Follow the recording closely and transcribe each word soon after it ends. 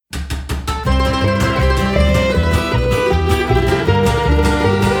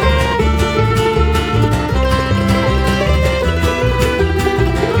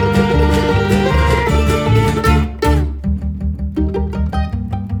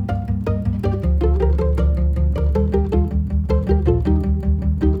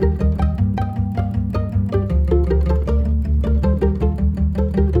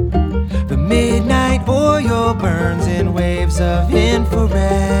of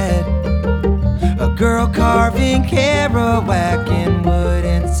infrared, a girl carving Kerouac in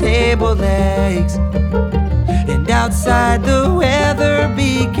wooden table legs. And outside the weather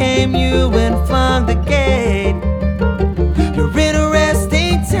became you and flung the gate. Your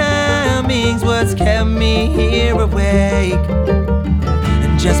interesting timing's what's kept me here awake.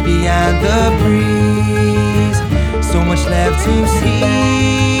 And just beyond the breeze, so much left to see.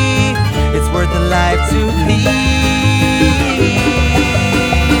 It's worth a life to lead.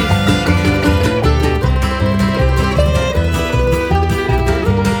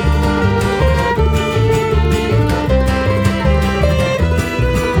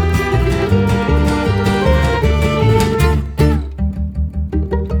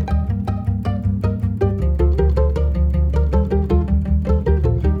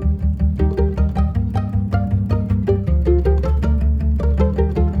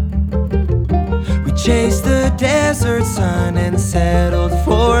 Chased the desert sun and settled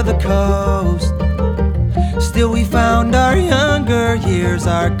for the coast. Still we found our younger years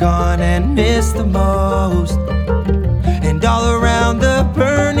are gone and missed the most. And all around the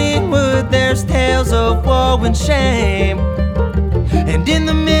burning wood there's tales of woe and shame. And in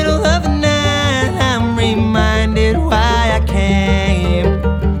the middle of the night I'm reminded why I came.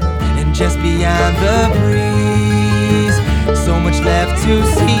 And just beyond the breeze, so much left to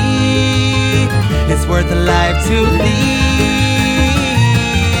see. It's worth a life to lead.